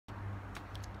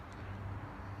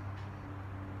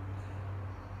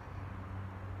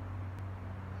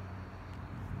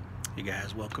Hey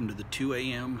guys, welcome to the 2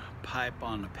 a.m. pipe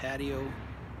on the patio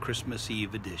Christmas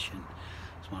Eve edition.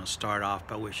 Just want to start off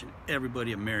by wishing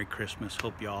everybody a Merry Christmas.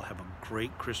 Hope you all have a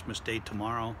great Christmas day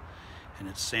tomorrow, and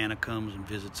that Santa comes and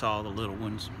visits all the little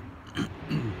ones. A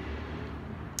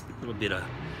little bit of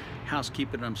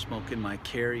housekeeping. I'm smoking my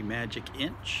Carry Magic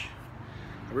Inch.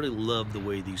 I really love the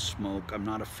way these smoke. I'm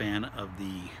not a fan of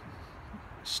the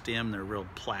stem. They're real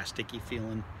plasticky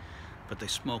feeling, but they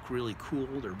smoke really cool.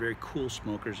 They're very cool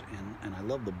smokers, and I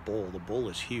love the bowl. The bowl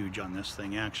is huge on this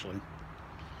thing, actually.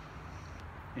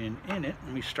 And in it,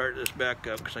 let me start this back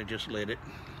up because I just lit it.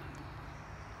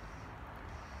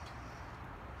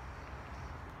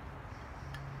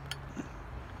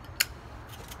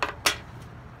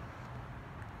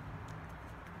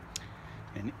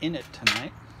 And in it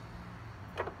tonight,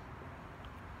 I'm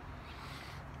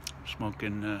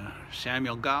smoking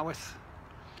Samuel Gawith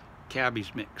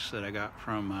Cabbies mix that I got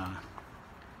from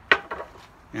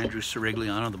Andrew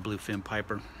Cirigliano, the bluefin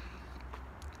piper.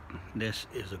 This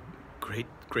is a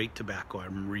great tobacco.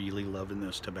 I'm really loving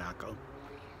this tobacco.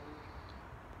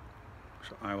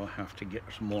 So I will have to get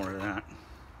some more of that.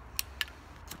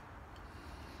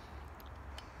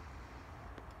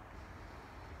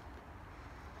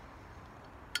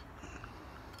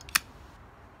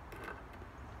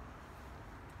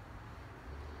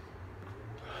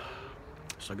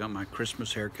 So I got my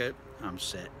Christmas haircut. I'm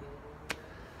set.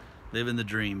 Living the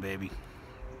dream, baby.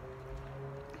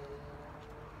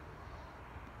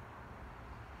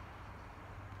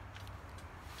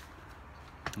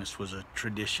 This was a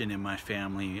tradition in my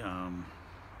family.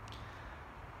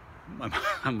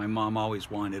 My mom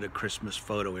always wanted a Christmas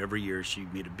photo. Every year she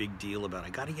made a big deal about, I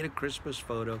gotta get a Christmas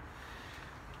photo.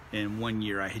 And one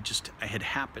year I had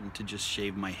happened to just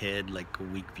shave my head like a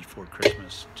week before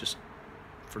Christmas. Just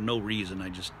for no reason. I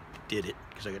just did it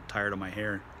because I got tired of my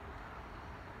hair.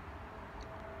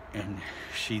 And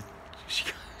she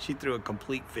threw a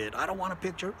complete fit. I don't want a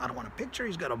picture. I don't want a picture.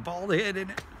 He's got a bald head in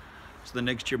it. So the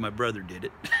next year my brother did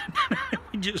it.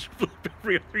 We just flip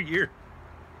every other year.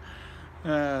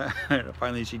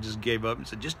 Finally she just gave up and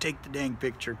said, just take the dang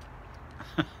picture.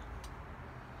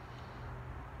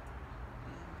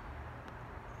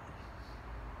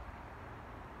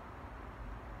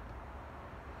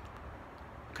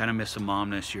 Kind of missing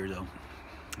Mom this year though.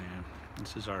 Yeah,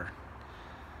 this is our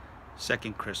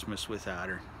second Christmas without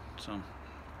her, so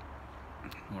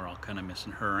we're all kind of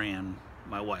missing her and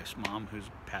my wife's mom, who's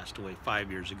passed away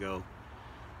 5 years ago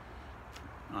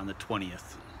on the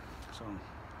 20th. So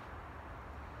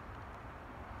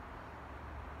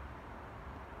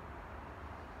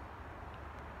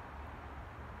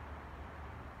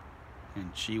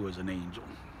and she was an angel.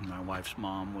 My wife's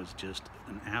mom was just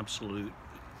an absolute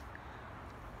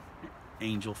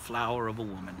angel flower of a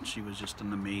woman. She was just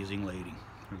an amazing lady.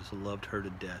 I just loved her to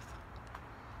death.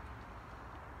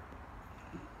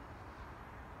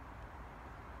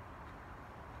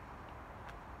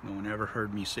 No one ever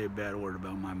heard me say a bad word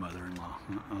about my mother-in-law.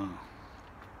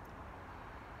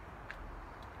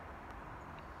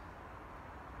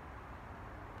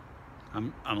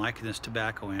 I'm liking this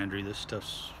tobacco, Andrew. This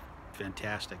stuff's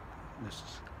fantastic.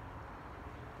 If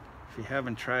you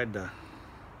haven't tried the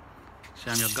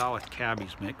Samuel Gawith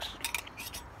Cabbies mix,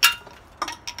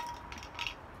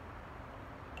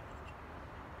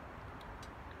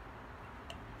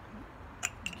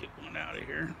 get one out of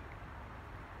here.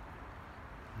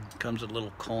 It comes with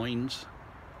little coins,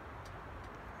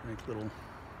 like little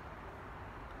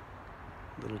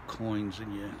coins,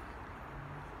 and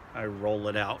I roll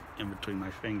it out in between my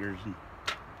fingers and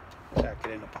tack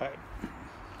it in a pipe.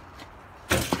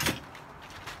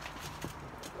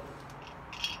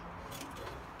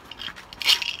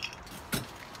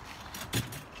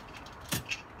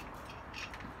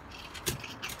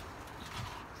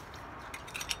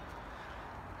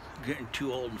 Getting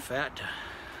too old and fat to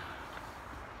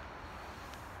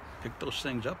pick those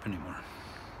things up anymore.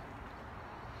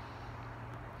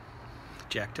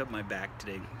 Jacked up my back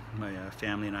today. My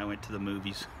family and I went to the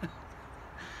movies.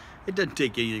 It doesn't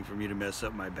take anything for me to mess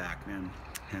up my back, man.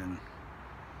 And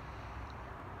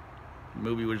the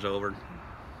movie was over.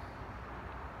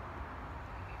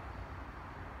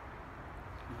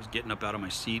 I was getting up out of my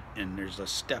seat, and there's a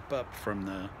step up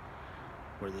from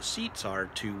where the seats are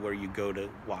to where you go to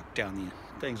walk down the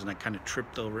things, and I kind of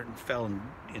tripped over it and fell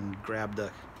and grabbed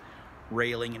the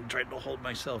railing and tried to hold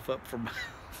myself up from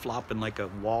flopping like a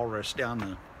walrus down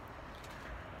the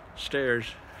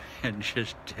stairs, and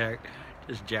just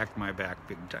jacked my back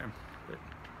big time. But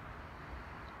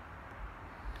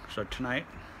so tonight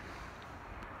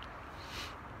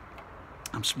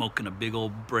I'm smoking a big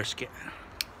old brisket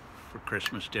for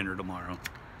Christmas dinner tomorrow.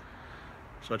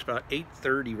 So it's about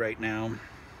 8:30 right now,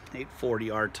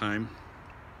 8:40 our time.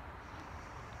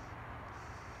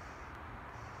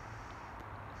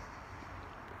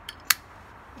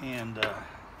 And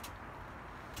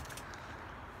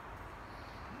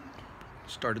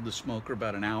started the smoker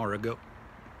about an hour ago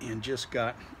and just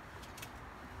got,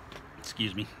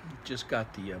 just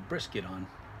got the brisket on.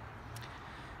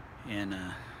 And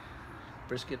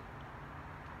brisket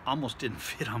almost didn't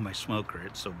fit on my smoker,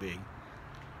 it's so big.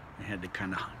 I had to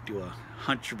kind of do a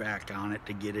hunchback on it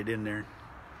to get it in there.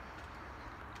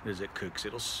 As it cooks,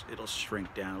 it'll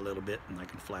shrink down a little bit and I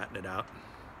can flatten it out.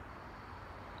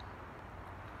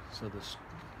 So this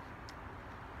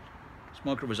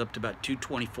smoker was up to about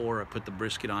 224. I put the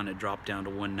brisket on, it dropped down to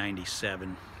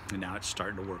 197, and now it's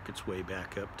starting to work its way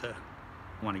back up to,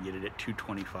 I want to get it at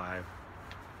 225.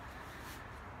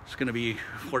 It's going to be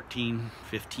 14,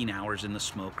 15 hours in the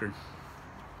smoker.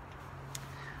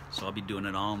 So I'll be doing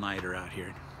an all-nighter out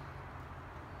here.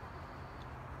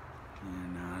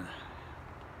 And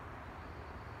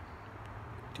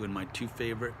doing my two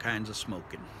favorite kinds of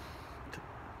smoking.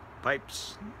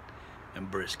 Pipes and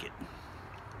brisket.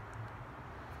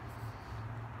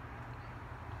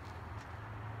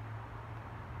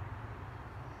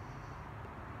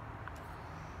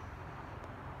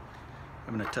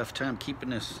 Having a tough time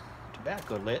keeping this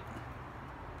tobacco lit.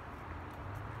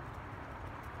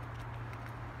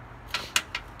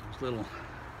 Those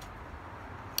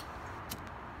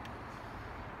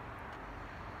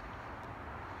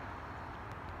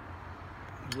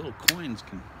little coins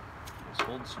can just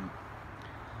hold some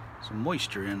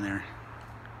moisture in there.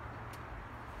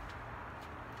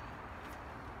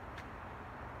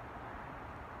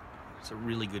 It's a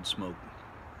really good smoke,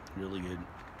 really good.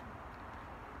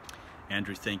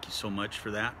 Andrew, thank you so much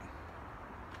for that.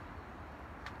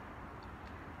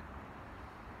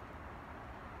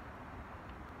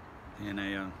 And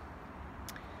I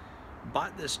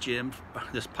bought this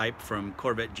pipe from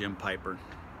Corvette Jim Piper,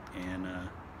 and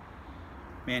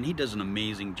man, he does an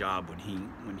amazing job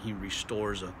when he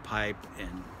restores a pipe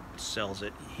and sells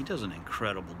it. He does an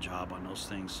incredible job on those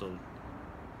things. So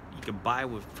you can buy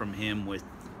from him with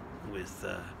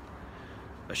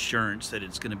assurance that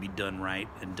it's going to be done right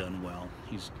and done well.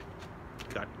 He's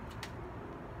got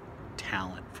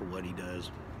talent for what he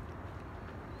does.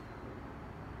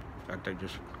 In fact, I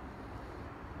just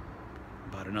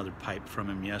bought another pipe from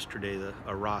him yesterday,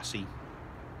 a Rossi.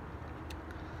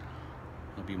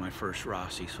 It'll be my first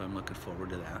Rossi, so I'm looking forward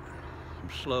to that. I'm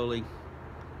slowly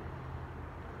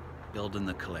building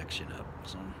the collection up.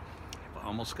 So I've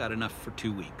almost got enough for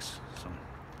 2 weeks.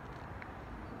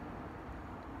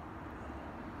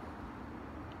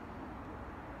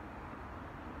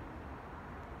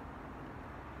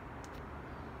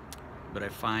 But I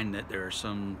find that there are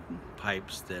some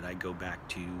pipes that I go back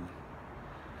to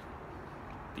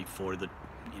before the,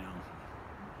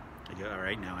 all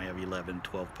right, now I have 11,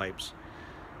 12 pipes.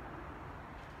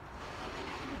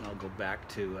 And I'll go back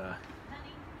to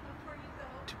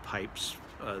pipes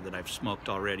that I've smoked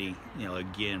already,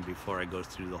 again, before I go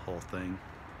through the whole thing.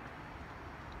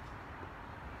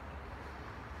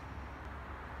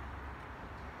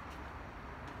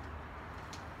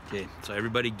 Okay, so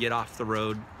everybody get off the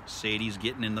road. Sadie's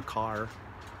getting in the car.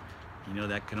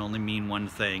 That can only mean one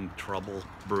thing: trouble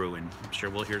brewing. I'm sure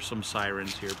we'll hear some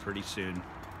sirens here pretty soon.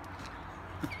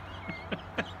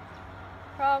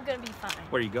 We're all gonna be fine.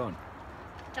 Where are you going?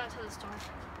 Down to the store.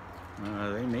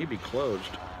 They may be closed.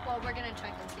 Well, we're gonna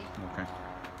check and see. Okay.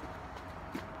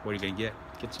 What are you gonna get?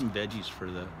 Get some veggies for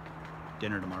the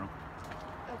dinner tomorrow.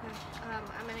 Okay.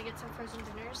 I'm gonna get some frozen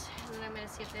dinners, and then I'm gonna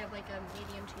see if they have like a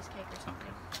medium cheesecake or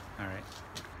something. Okay. All right.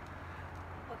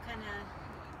 What kind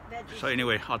of veggies? So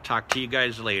anyway, I'll talk to you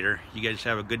guys later. You guys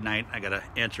have a good night. I gotta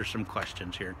answer some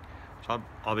questions here. So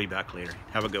I'll be back later.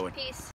 Have a good one. Peace.